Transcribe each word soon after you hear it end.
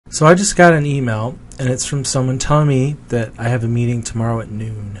So I just got an email, and it's from someone telling me that I have a meeting tomorrow at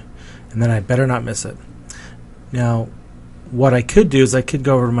noon, and that I better not miss it. Now, what I could do is I could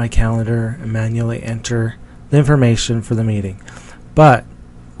go over to my calendar and manually enter the information for the meeting. But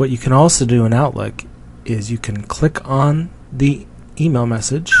what you can also do in Outlook is you can click on the email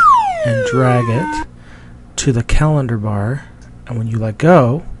message and drag it to the calendar bar, and when you let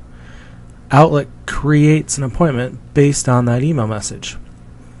go, Outlook creates an appointment based on that email message.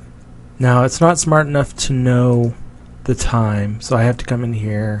 Now, it's not smart enough to know the time, so I have to come in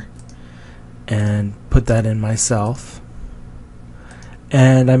here and put that in myself.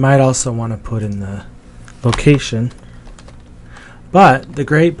 And I might also want to put in the location. But the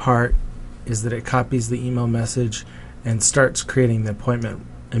great part is that it copies the email message and starts creating the appointment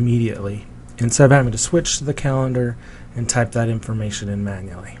immediately, instead of having to switch to the calendar and type that information in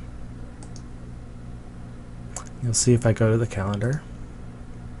manually. You'll see if I go to the calendar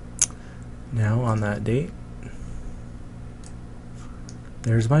now on that date,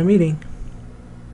 there's my meeting.